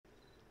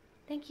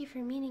Thank you for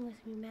meeting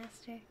with me,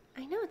 Master.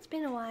 I know it's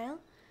been a while,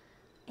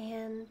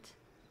 and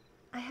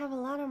I have a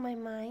lot on my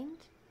mind,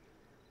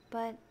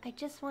 but I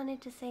just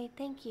wanted to say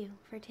thank you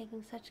for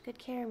taking such good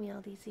care of me all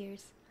these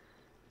years.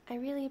 I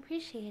really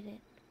appreciate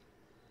it.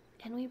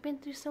 And we've been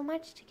through so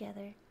much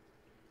together.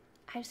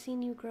 I've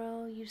seen you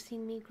grow, you've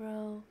seen me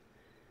grow.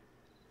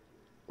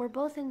 We're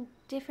both in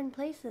different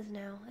places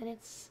now, and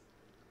it's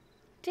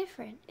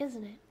different,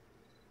 isn't it?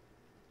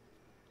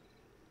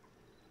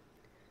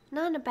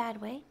 Not in a bad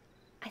way.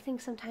 I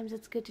think sometimes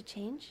it's good to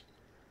change.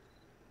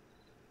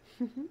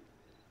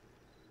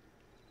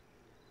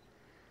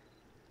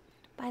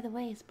 By the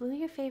way, is blue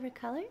your favorite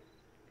color?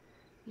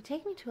 You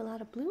take me to a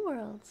lot of blue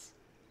worlds.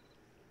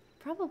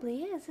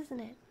 Probably is, isn't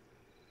it?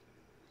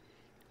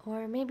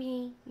 Or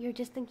maybe you're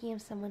just thinking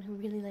of someone who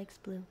really likes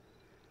blue.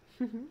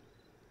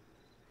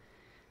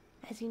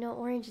 As you know,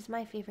 orange is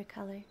my favorite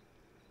color.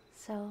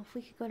 So if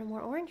we could go to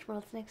more orange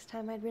worlds next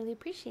time, I'd really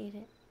appreciate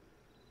it.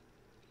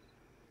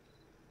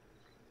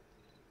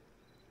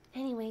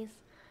 Anyways,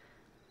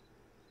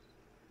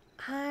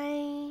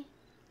 I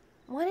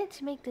wanted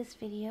to make this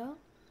video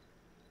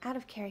out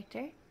of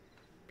character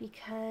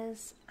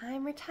because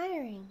I'm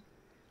retiring,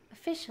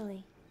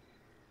 officially.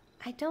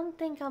 I don't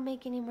think I'll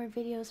make any more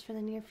videos for the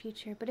near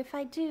future, but if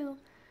I do,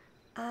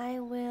 I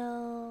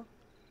will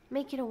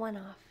make it a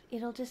one-off.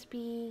 It'll just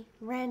be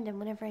random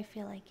whenever I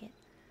feel like it.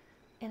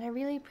 And I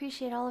really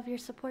appreciate all of your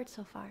support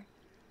so far.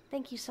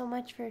 Thank you so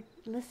much for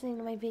listening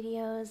to my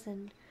videos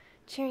and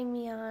cheering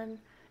me on,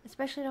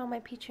 especially to all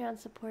my Patreon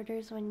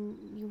supporters when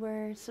you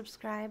were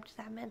subscribed.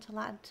 That meant a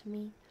lot to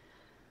me.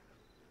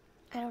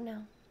 I don't know.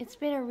 It's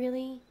been a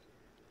really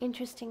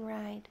interesting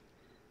ride.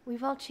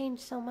 We've all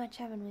changed so much,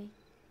 haven't we?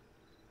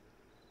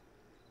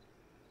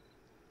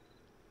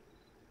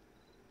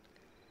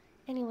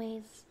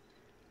 Anyways,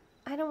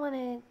 I don't want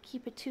to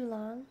keep it too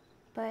long,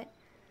 but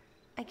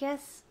I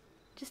guess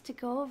just to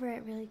go over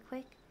it really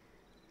quick,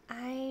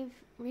 I've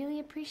really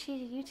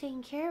appreciated you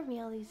taking care of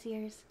me all these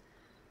years.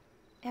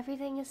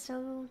 Everything is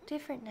so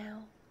different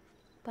now,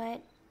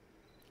 but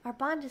our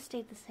bond has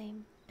stayed the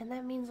same, and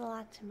that means a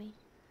lot to me.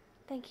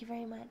 Thank you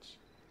very much.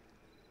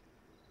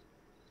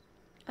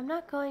 I'm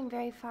not going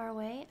very far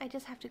away. I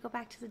just have to go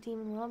back to the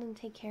demon world and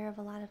take care of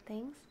a lot of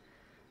things,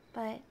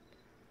 but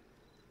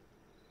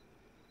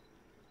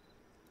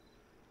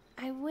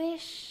I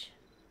wish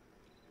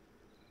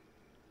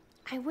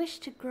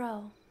to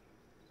grow,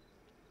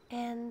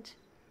 and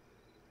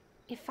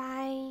if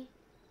I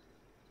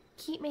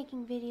keep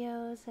making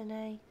videos and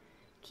I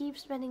keep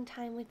spending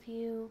time with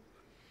you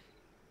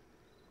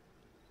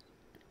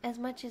as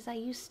much as I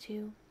used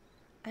to,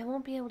 I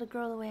won't be able to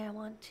grow the way I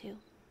want to.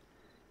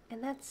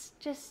 And that's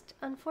just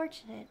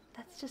unfortunate.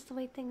 That's just the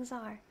way things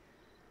are.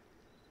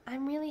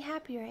 I'm really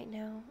happy right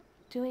now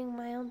doing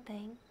my own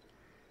thing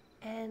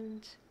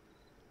and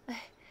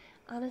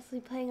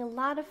honestly playing a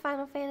lot of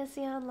Final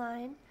Fantasy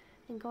Online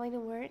and going to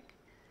work,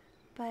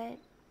 but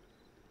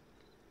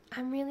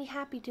I'm really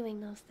happy doing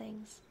those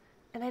things,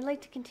 and I'd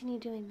like to continue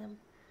doing them.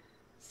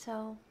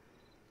 So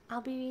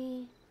I'll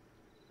be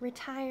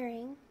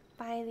retiring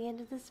by the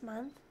end of this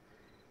month.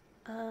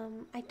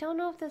 I don't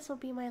know if this will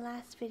be my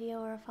last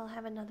video or if I'll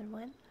have another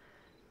one,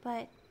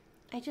 but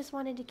I just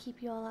wanted to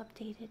keep you all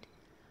updated.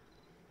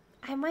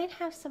 I might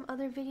have some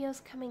other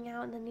videos coming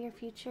out in the near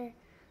future,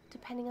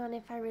 depending on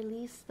if I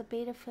release the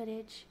beta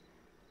footage.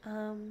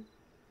 I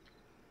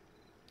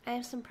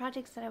have some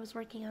projects that I was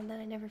working on that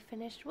I never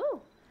finished.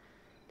 Woo!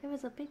 There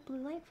was a big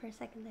blue light for a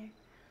second there.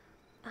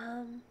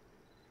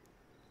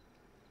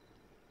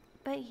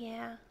 But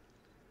yeah,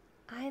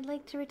 I'd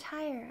like to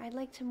retire. I'd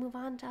like to move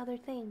on to other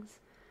things.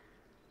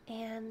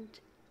 And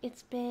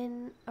it's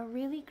been a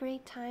really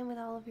great time with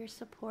all of your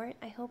support.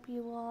 I hope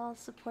you will all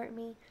support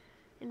me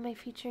in my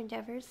future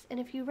endeavors. And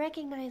if you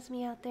recognize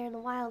me out there in the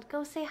wild,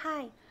 go say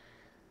hi.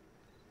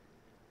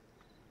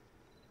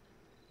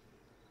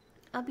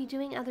 I'll be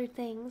doing other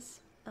things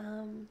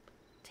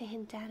to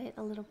hint at it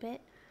a little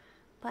bit,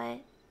 but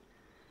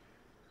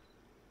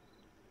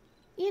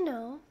you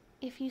know,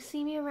 if you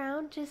see me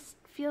around, just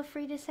feel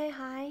free to say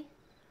hi.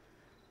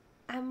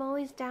 I'm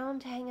always down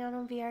to hang out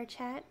on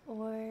VRChat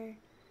or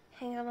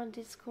hang out on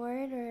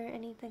Discord or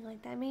anything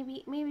like that.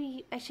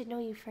 Maybe I should know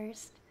you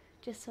first,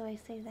 just so I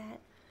say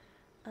that.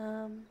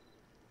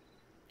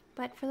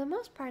 But for the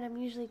most part, I'm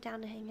usually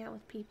down to hang out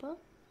with people.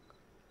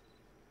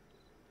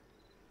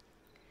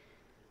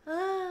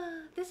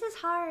 This is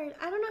hard.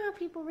 I don't know how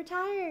people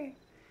retire.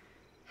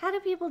 How do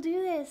people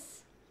do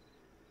this?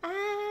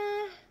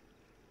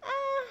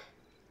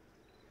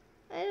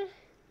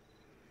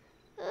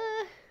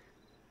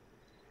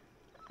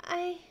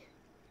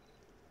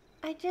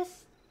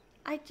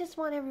 I just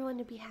want everyone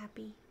to be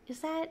happy. Is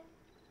that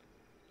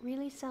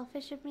really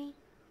selfish of me?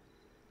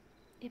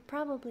 It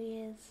probably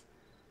is.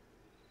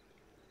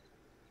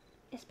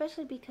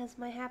 Especially because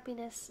my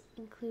happiness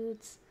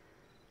includes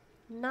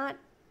not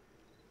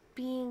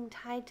being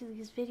tied to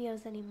these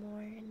videos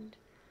anymore and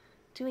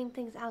doing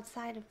things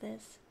outside of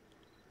this.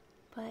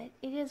 But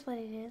it is what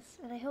it is,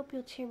 and I hope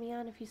you'll cheer me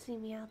on if you see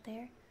me out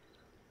there.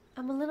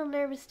 I'm a little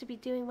nervous to be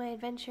doing my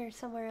adventure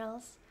somewhere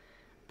else,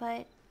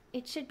 but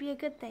it should be a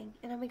good thing,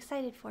 and I'm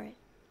excited for it.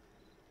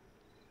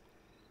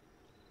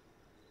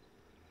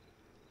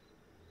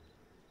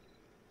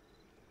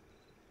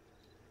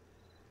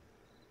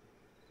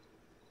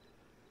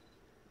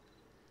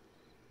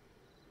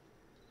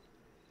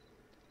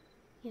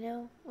 You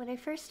know, when I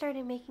first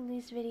started making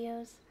these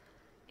videos,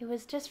 it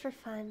was just for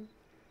fun,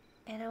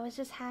 and I was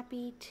just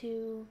happy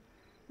to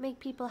make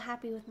people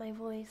happy with my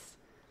voice.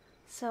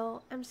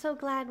 So I'm so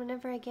glad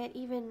whenever I get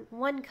even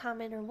one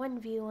comment or one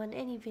view on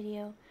any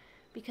video,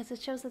 because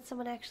it shows that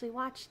someone actually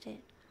watched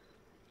it.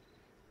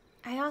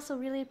 I also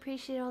really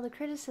appreciate all the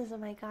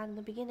criticism I got in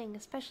the beginning,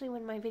 especially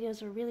when my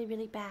videos were really,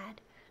 really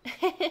bad.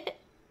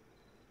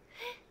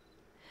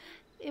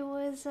 It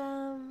was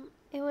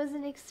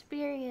an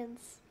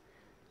experience.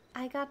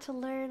 I got to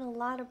learn a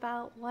lot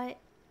about what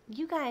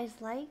you guys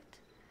liked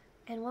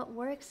and what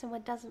works and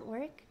what doesn't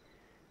work.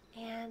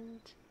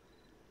 And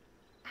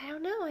I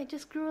don't know, I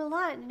just grew a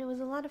lot and it was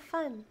a lot of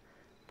fun.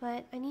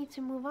 But I need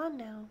to move on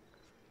now.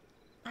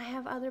 I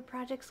have other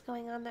projects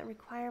going on that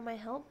require my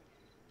help.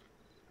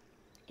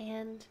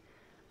 And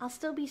I'll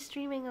still be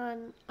streaming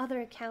on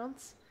other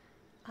accounts.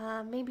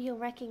 Maybe you'll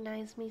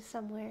recognize me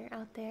somewhere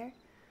out there.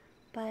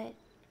 But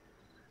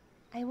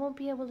I won't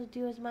be able to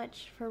do as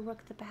much for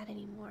Rook the Bat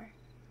anymore.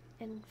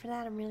 And for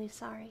that I'm really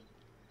sorry.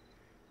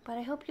 But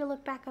I hope you'll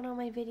look back on all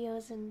my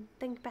videos and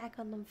think back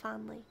on them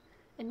fondly.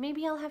 And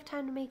maybe I'll have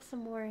time to make some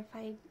more if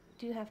I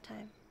do have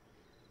time.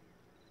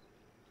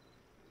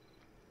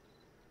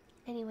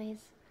 Anyways,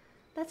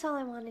 that's all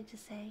I wanted to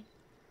say.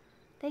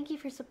 Thank you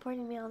for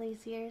supporting me all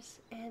these years,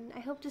 and I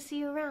hope to see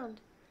you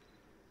around.